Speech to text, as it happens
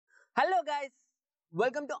Hello guys,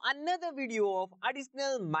 welcome to another video of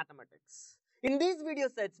additional mathematics. In these video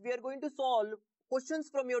sets, we are going to solve questions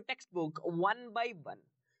from your textbook one by one.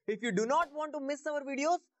 If you do not want to miss our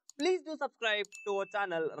videos, please do subscribe to our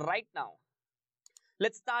channel right now.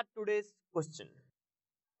 Let's start today's question.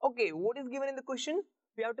 Okay, what is given in the question?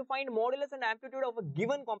 We have to find modulus and amplitude of a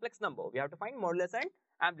given complex number. We have to find modulus and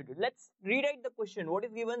amplitude. Let's rewrite the question. What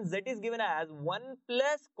is given? Z is given as 1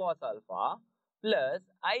 plus cos alpha plus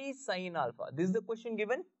I sin alpha. This is the question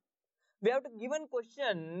given. We have to given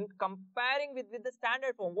question comparing with the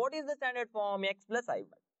standard form. What is the standard form? X plus I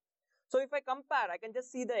y. So if I compare, I can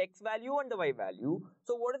just see the x value and the y value.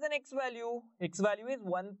 So what is an x value? X value is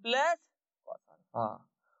 1 plus cos alpha.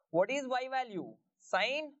 What is y value?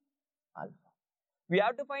 Sin alpha. We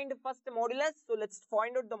have to find the first modulus. So let's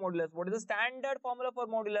find out the modulus. What is the standard formula for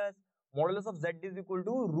modulus? Modulus of z is equal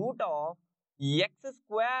to root of x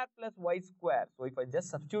square plus y square. So if I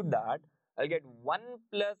just substitute that, I'll get 1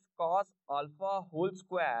 plus cos alpha whole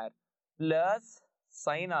square plus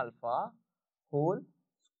sin alpha whole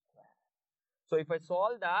square. So if I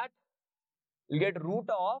solve that, you'll get root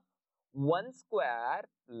of 1 square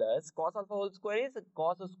plus cos alpha whole square is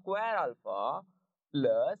cos square alpha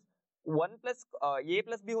plus 1 plus a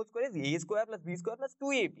plus b whole square is a square plus b square plus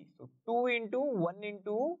 2ab. So 2 into 1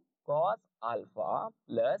 into cos alpha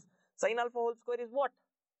plus sin alpha whole square is what?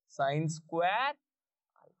 Sin square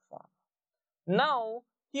alpha. Now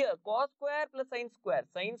here cos square plus sin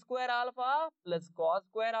square alpha plus cos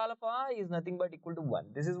square alpha is nothing but equal to 1.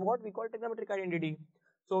 This is what we call trigonometric identity.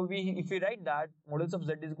 So if we write that modulus of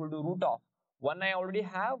z is equal to root of 1, I already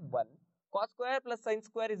have 1. Cos square plus sin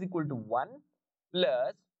square is equal to 1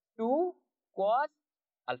 plus 2 cos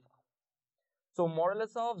alpha. So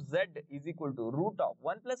modulus of z is equal to root of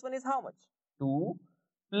 1 plus 1 is how much? 2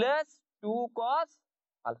 plus 2 cos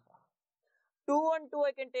alpha. 2 and 2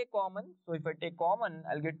 I can take common. So if I take common,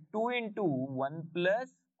 I'll get 2 into 1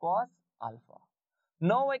 plus cos alpha.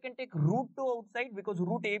 Now I can take root 2 outside because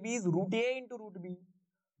root AB is root A into root B.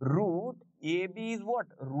 Root AB is what?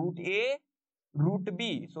 Root A, root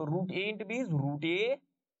B. So root A into B is root A,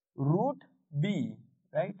 root B.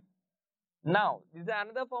 Right? Now, this is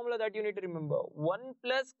another formula that you need to remember. 1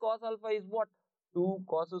 plus cos alpha is what? 2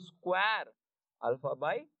 cos square alpha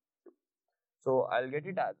by 2. So, I'll get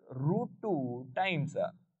it as root 2 times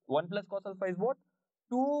 1 plus cos alpha is what?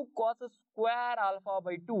 2 cos square alpha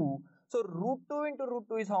by 2. So, root 2 into root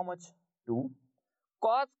 2 is how much? 2.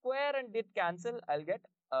 Cos square and it cancel. I'll get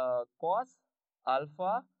cos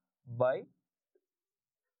alpha by 2.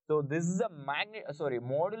 So, this is the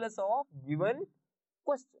modulus of given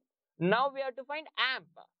question. Now we have to find amp.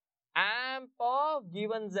 Amp of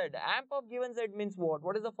given z. Amp of given z means what?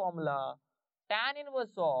 What is the formula? Tan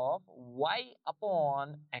inverse of y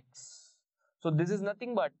upon x. So this is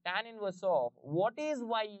nothing but tan inverse of what is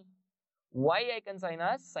y? Y I can sign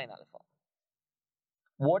as sin alpha.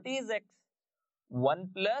 What is x? 1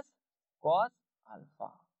 plus cos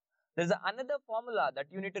alpha. There is another formula that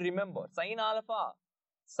you need to remember. Sin alpha.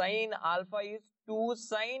 Sin alpha is 2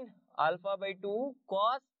 sin alpha by 2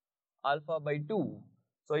 cos alpha by 2.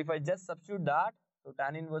 So if I just substitute that, so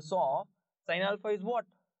tan inverse of sin alpha is what?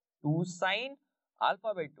 2 sin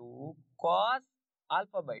alpha by 2 cos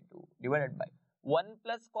alpha by 2 divided by 1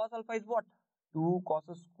 plus cos alpha is what? 2 cos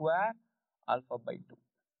square alpha by 2.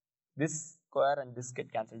 This square and this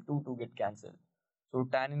get cancelled. 2 get cancelled. So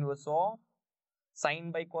tan inverse of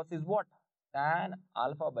sin by cos is what? Tan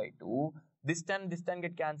alpha by 2. This tan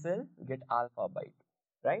get cancelled. You get alpha by 2.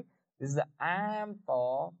 Right? This is the amp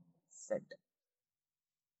of set.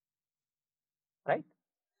 Right?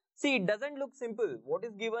 See, it doesn't look simple. What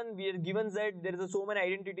is given? We are given z. There is so many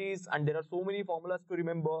identities and there are so many formulas to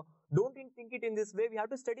remember. Don't think it in this way. We have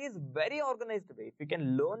to study in a very organized way. If we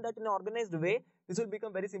can learn that in an organized way, this will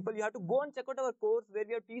become very simple. You have to go and check out our course where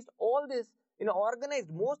we have taught all this in an organized,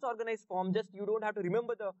 most organized form. Just you don't have to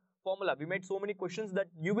remember the formula. We made so many questions that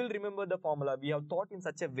you will remember the formula. We have taught in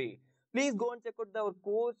such a way. Please go and check out our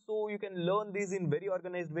course so you can learn this in very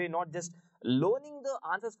organized way, not just learning the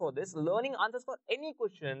answers for this, learning answers for any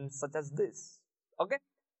question such as this. Okay,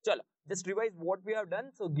 chalo, just revise what we have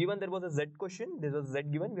done. So given there was a z question, there was z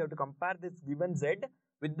given, we have to compare this given z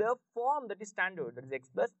with the form that is standard, that is x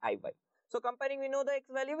plus iy. So comparing, we know the x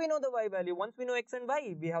value, we know the y value. Once we know x and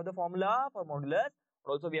y, we have the formula for modulus,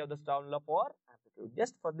 but also we have the formula for amplitude.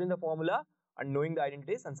 Just following the formula and knowing the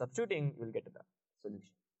identities and substituting, you will get to the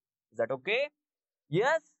solution. Is that okay?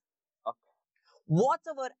 Yes? Okay. Watch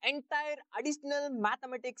our entire additional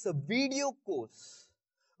mathematics video course,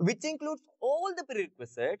 which includes all the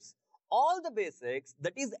prerequisites, all the basics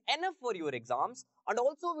that is enough for your exams, and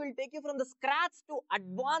also we'll take you from the scratch to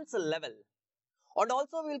advanced level. And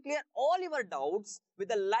also we'll clear all your doubts with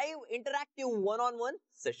the live interactive one-on-one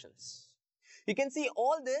sessions. You can see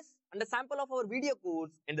all this and a sample of our video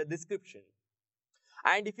course in the description.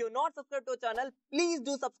 And if you're not subscribed to our channel, please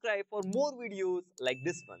do subscribe for more videos like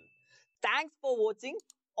this one. Thanks for watching.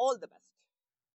 All the best.